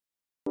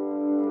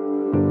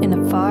In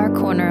a far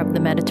corner of the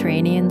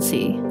Mediterranean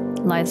Sea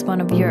lies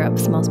one of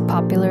Europe's most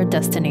popular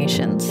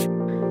destinations.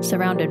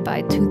 Surrounded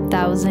by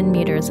 2,000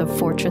 meters of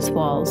fortress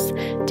walls,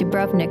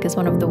 Dubrovnik is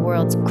one of the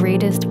world's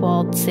greatest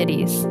walled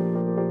cities.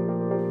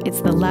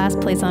 It's the last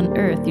place on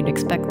Earth you'd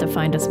expect to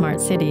find a smart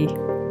city.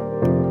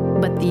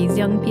 But these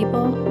young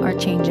people are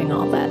changing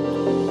all that.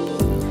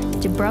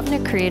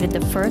 Dubrovnik created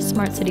the first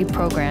smart city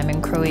program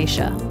in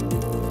Croatia.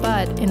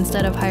 But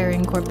instead of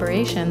hiring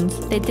corporations,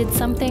 they did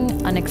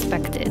something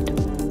unexpected.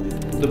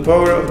 The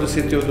power of the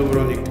city of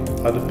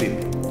Dubrovnik are the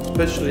people,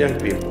 especially young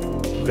people,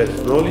 who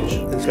have knowledge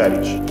and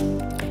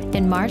courage.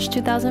 In March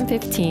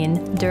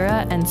 2015,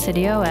 Dura and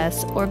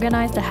CityOS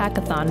organized a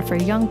hackathon for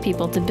young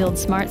people to build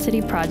smart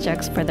city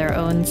projects for their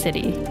own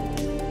city.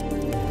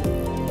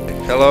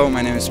 Hello,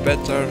 my name is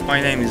Petar. My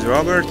name is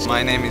Robert.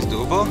 My name is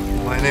Dubo.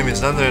 My name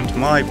is Andrej.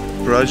 My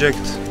project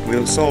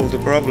will solve the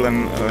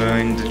problem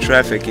in the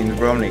traffic in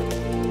Dubrovnik.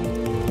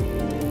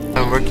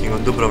 I'm working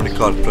on Dubrovnik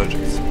art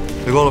projects.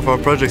 The goal of our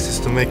projects is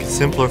to make it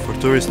simpler for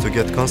tourists to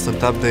get constant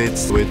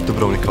updates with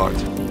Dubrovnik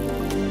art.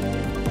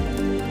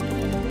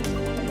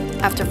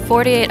 After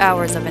 48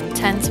 hours of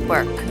intense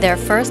work, their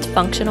first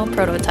functional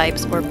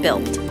prototypes were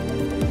built.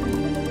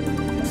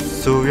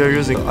 So we are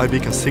using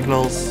iBeacon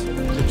signals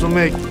to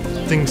make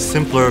things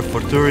simpler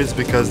for tourists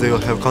because they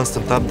will have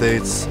constant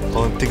updates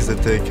on things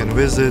that they can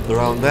visit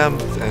around them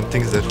and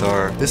things that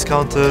are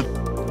discounted.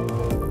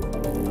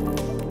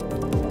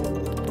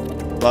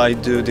 By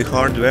the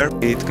hardware,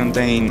 it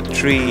contains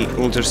 3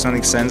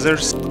 ultrasonic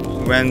sensors.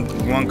 When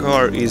one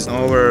car is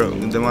over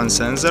the one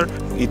sensor,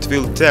 it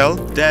will tell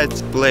that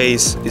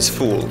place is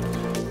full.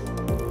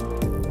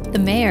 The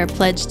mayor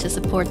pledged to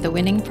support the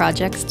winning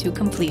projects to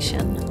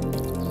completion.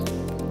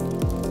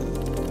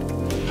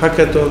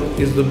 Hackathon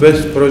is the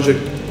best project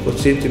what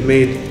city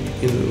made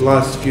in the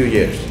last few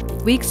years.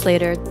 Weeks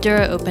later,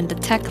 Dura opened a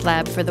tech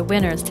lab for the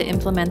winners to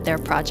implement their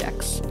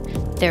projects.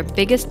 Their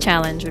biggest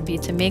challenge would be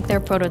to make their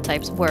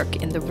prototypes work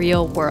in the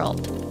real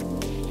world.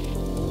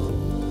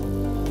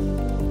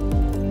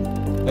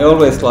 I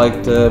always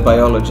liked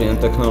biology and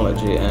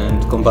technology,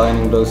 and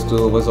combining those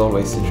two was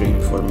always a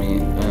dream for me,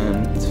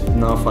 and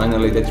now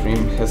finally the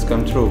dream has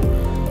come true.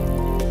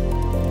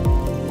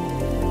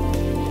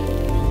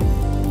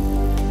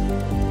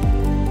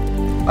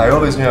 I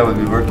always knew I would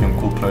be working on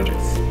cool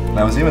projects, and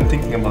I was even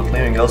thinking about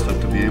living elsewhere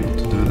to be able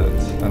to do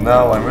that. And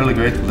now I'm really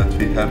grateful that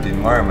we have the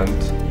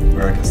environment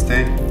where I can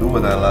stay, do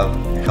what I love,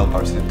 and help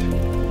our city.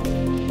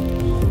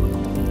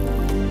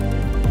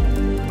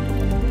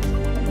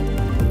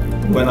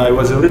 When I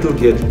was a little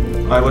kid,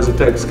 I was a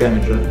tech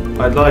scavenger.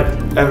 I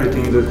liked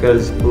everything that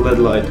has LED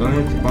light on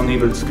it, on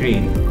either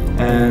screen.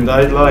 And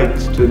I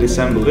liked to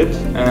disassemble it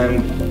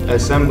and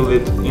assemble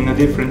it in a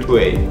different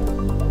way.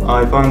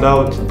 I found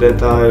out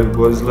that I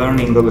was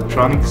learning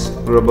electronics,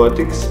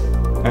 robotics,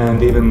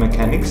 and even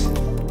mechanics.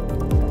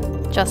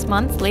 Just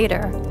months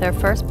later, their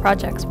first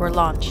projects were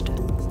launched.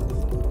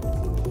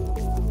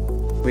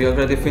 We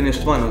already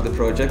finished one of the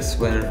projects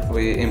where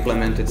we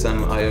implemented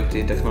some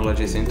IoT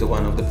technologies into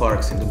one of the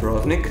parks in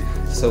Dubrovnik,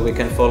 so we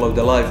can follow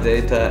the live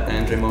data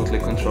and remotely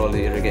control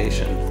the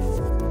irrigation.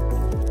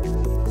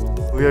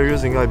 We are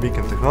using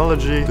iBeacon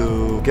technology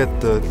to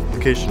get the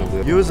location of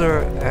the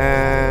user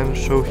and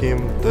show him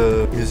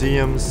the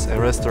museums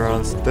and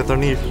restaurants that are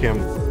near him.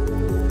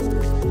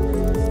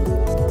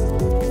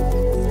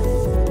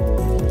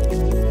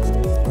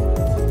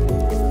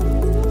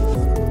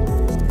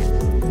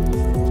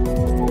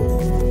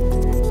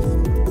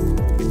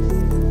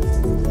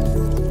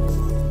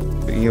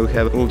 You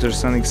have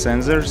ultrasonic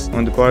sensors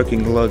on the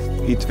parking lot.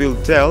 It will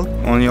tell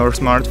on your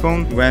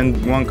smartphone when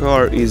one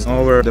car is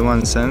over the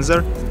one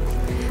sensor.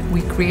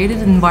 We created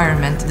an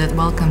environment that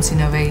welcomes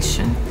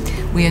innovation.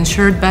 We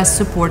ensured best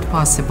support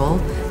possible,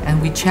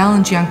 and we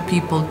challenged young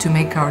people to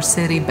make our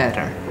city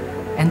better.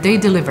 And they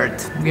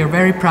delivered. We are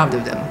very proud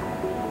of them.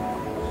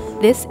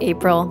 This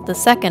April, the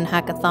second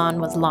hackathon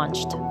was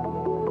launched.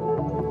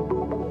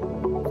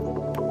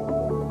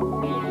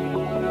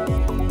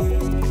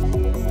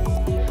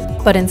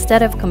 But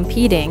instead of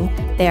competing,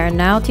 they are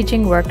now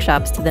teaching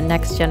workshops to the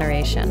next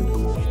generation.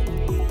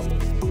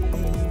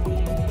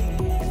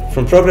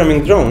 From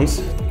programming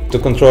drones to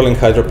controlling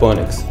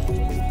hydroponics.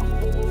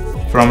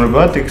 From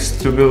robotics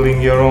to building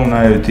your own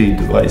IoT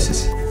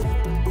devices.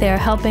 They are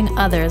helping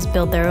others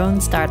build their own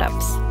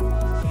startups.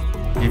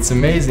 It's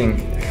amazing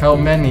how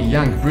many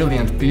young,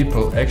 brilliant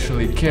people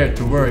actually care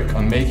to work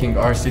on making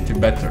our city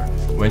better.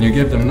 When you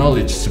give them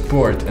knowledge,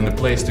 support, and a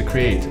place to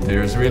create,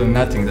 there is really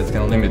nothing that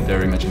can limit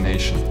their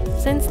imagination.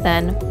 Since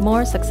then,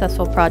 more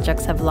successful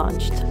projects have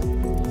launched,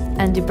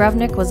 and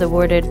Dubrovnik was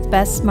awarded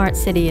Best Smart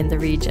City in the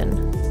region.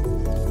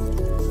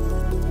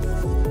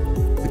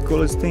 The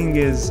coolest thing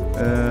is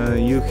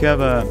you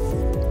have an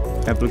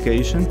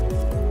application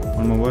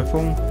on mobile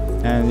phone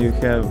and you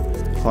have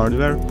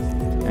hardware,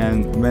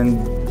 and when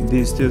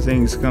these two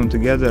things come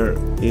together,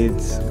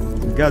 it's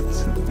got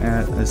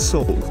a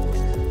soul.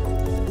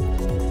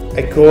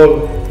 I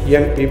call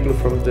young people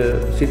from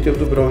the city of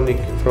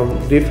Dubrovnik, from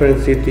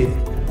different cities,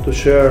 to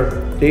share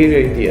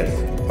their ideas,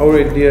 our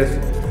ideas,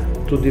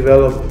 to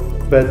develop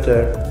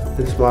better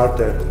and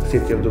smarter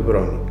city of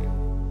Dubrovnik.